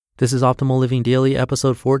This is Optimal Living Daily,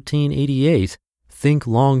 episode 1488, Think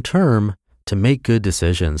Long Term to Make Good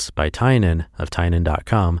Decisions by Tynan of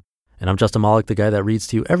Tynan.com. And I'm Justin Malik, the guy that reads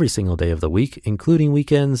to you every single day of the week, including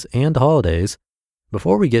weekends and holidays.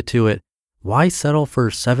 Before we get to it, why settle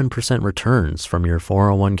for 7% returns from your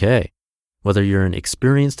 401k? Whether you're an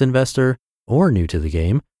experienced investor or new to the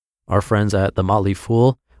game, our friends at The Motley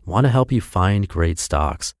Fool want to help you find great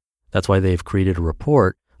stocks. That's why they've created a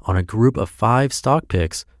report on a group of 5 stock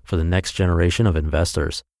picks for the next generation of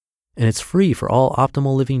investors. And it's free for all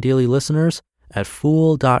Optimal Living Daily listeners at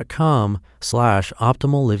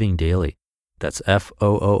fool.com/Optimal Living Daily. That's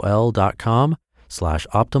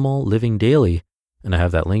FOOL.com/Optimal Living Daily. And I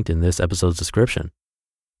have that linked in this episode's description.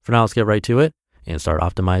 For now, let's get right to it and start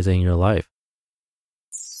optimizing your life.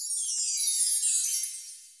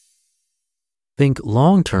 Think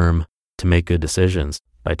long term to make good decisions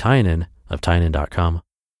by Tynan of Tynan.com.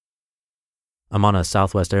 I'm on a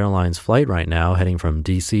Southwest Airlines flight right now heading from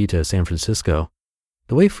DC to San Francisco.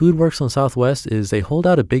 The way food works on Southwest is they hold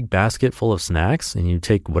out a big basket full of snacks and you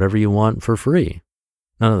take whatever you want for free.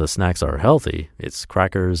 None of the snacks are healthy. It's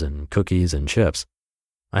crackers and cookies and chips.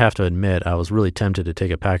 I have to admit, I was really tempted to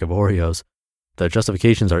take a pack of Oreos. The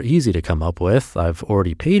justifications are easy to come up with. I've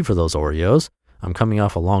already paid for those Oreos. I'm coming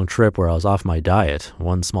off a long trip where I was off my diet.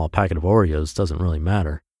 One small packet of Oreos doesn't really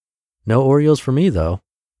matter. No Oreos for me, though.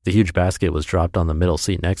 The huge basket was dropped on the middle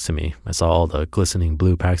seat next to me. I saw all the glistening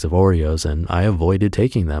blue packs of Oreos and I avoided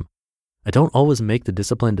taking them. I don't always make the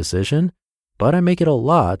disciplined decision, but I make it a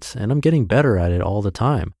lot and I'm getting better at it all the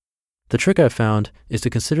time. The trick I've found is to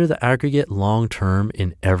consider the aggregate long term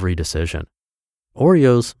in every decision.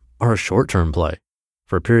 Oreos are a short-term play.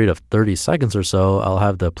 For a period of 30 seconds or so, I'll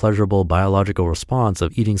have the pleasurable biological response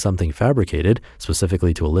of eating something fabricated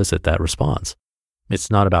specifically to elicit that response. It's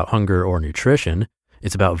not about hunger or nutrition.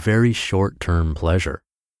 It's about very short-term pleasure.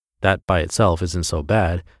 That by itself isn't so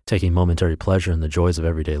bad. Taking momentary pleasure in the joys of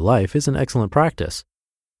everyday life is an excellent practice.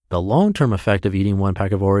 The long-term effect of eating one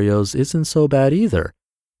pack of Oreos isn't so bad either.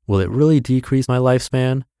 Will it really decrease my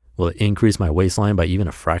lifespan? Will it increase my waistline by even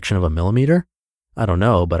a fraction of a millimeter? I don't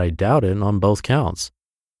know, but I doubt it on both counts.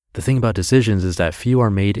 The thing about decisions is that few are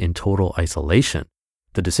made in total isolation.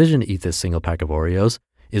 The decision to eat this single pack of Oreos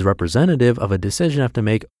is representative of a decision I have to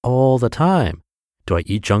make all the time. Do I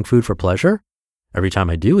eat junk food for pleasure? Every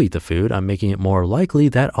time I do eat the food, I'm making it more likely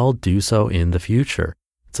that I'll do so in the future.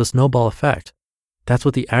 It's a snowball effect. That's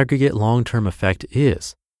what the aggregate long-term effect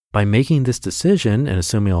is. By making this decision and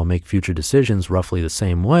assuming I'll make future decisions roughly the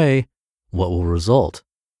same way, what will result?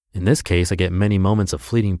 In this case, I get many moments of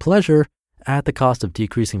fleeting pleasure at the cost of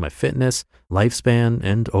decreasing my fitness, lifespan,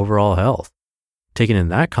 and overall health. Taken in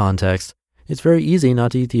that context, it's very easy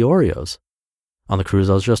not to eat the Oreos. On the cruise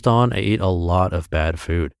I was just on, I ate a lot of bad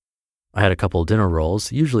food. I had a couple dinner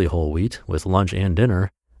rolls, usually whole wheat, with lunch and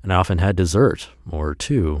dinner, and I often had dessert, or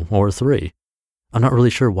 2, or 3. I'm not really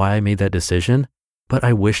sure why I made that decision, but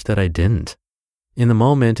I wish that I didn't. In the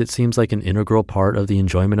moment, it seems like an integral part of the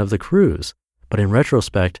enjoyment of the cruise, but in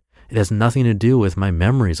retrospect, it has nothing to do with my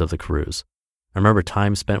memories of the cruise. I remember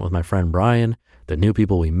time spent with my friend Brian, the new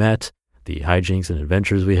people we met, the hijinks and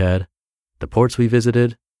adventures we had, the ports we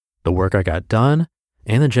visited, the work I got done,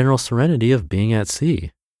 and the general serenity of being at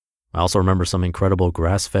sea. I also remember some incredible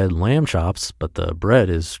grass-fed lamb chops, but the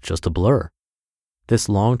bread is just a blur. This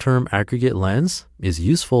long-term aggregate lens is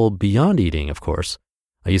useful beyond eating, of course.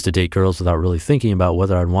 I used to date girls without really thinking about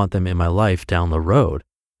whether I'd want them in my life down the road.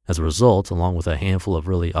 As a result, along with a handful of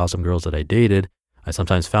really awesome girls that I dated, I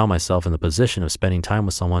sometimes found myself in the position of spending time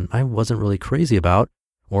with someone I wasn't really crazy about,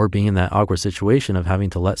 or being in that awkward situation of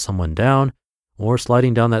having to let someone down, or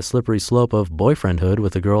sliding down that slippery slope of boyfriendhood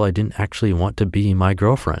with a girl I didn't actually want to be my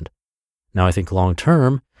girlfriend. Now I think long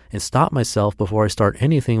term and stop myself before I start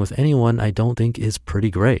anything with anyone I don't think is pretty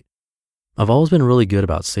great. I've always been really good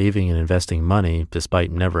about saving and investing money despite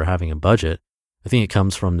never having a budget. I think it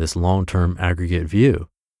comes from this long-term aggregate view.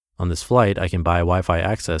 On this flight, I can buy Wi-Fi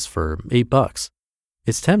access for $8.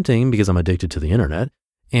 It's tempting because I'm addicted to the internet,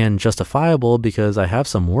 and justifiable because I have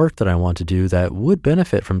some work that I want to do that would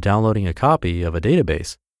benefit from downloading a copy of a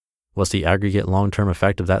database. What's the aggregate long-term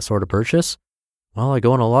effect of that sort of purchase? Well, I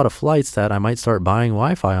go on a lot of flights that I might start buying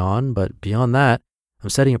Wi-Fi on, but beyond that, I'm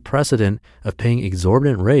setting a precedent of paying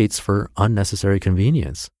exorbitant rates for unnecessary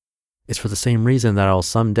convenience. It's for the same reason that I'll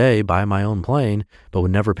someday buy my own plane, but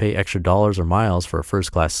would never pay extra dollars or miles for a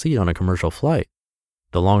first-class seat on a commercial flight.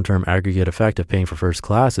 The long-term aggregate effect of paying for first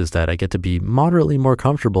class is that I get to be moderately more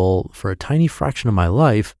comfortable for a tiny fraction of my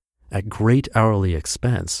life at great hourly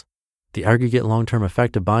expense. The aggregate long-term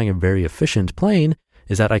effect of buying a very efficient plane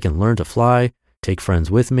is that I can learn to fly, take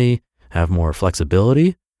friends with me, have more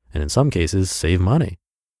flexibility, and in some cases, save money.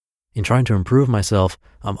 In trying to improve myself,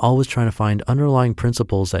 I'm always trying to find underlying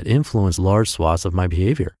principles that influence large swaths of my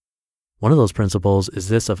behavior. One of those principles is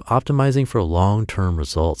this of optimizing for long-term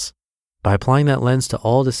results. By applying that lens to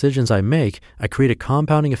all decisions I make, I create a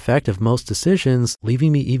compounding effect of most decisions,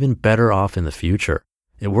 leaving me even better off in the future.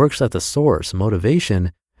 It works at the source,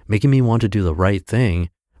 motivation, making me want to do the right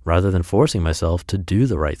thing rather than forcing myself to do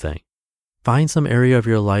the right thing. Find some area of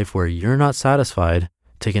your life where you're not satisfied,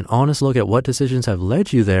 take an honest look at what decisions have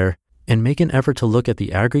led you there, and make an effort to look at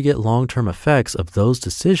the aggregate long-term effects of those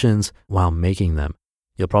decisions while making them.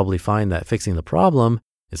 You'll probably find that fixing the problem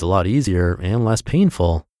is a lot easier and less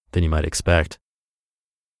painful than you might expect.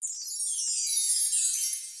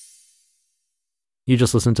 You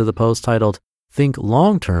just listened to the post titled, Think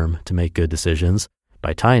Long-Term to Make Good Decisions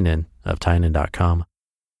by Tynan of Tynan.com.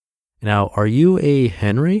 Now, are you a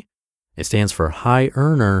Henry? It stands for High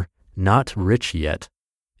Earner, Not Rich Yet.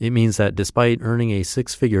 It means that despite earning a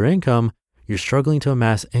six-figure income, you're struggling to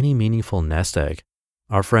amass any meaningful nest egg.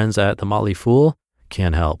 Our friends at The Motley Fool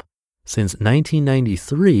can help. Since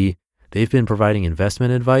 1993, they've been providing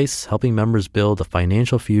investment advice, helping members build the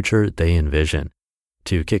financial future they envision.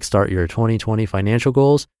 To kickstart your 2020 financial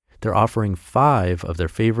goals, they're offering 5 of their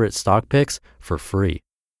favorite stock picks for free.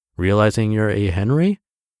 Realizing you're a Henry?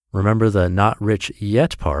 Remember the not rich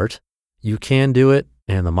yet part. You can do it,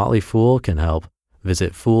 and The Motley Fool can help.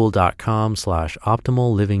 Visit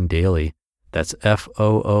fool.com/optimal living daily. That's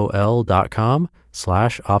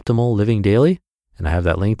FOOL.com/optimal living daily. And I have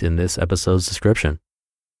that linked in this episode's description.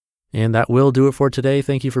 And that will do it for today.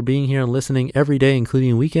 Thank you for being here and listening every day,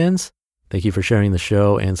 including weekends. Thank you for sharing the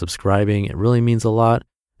show and subscribing. It really means a lot.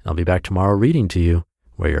 And I'll be back tomorrow reading to you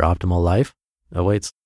where your optimal life awaits.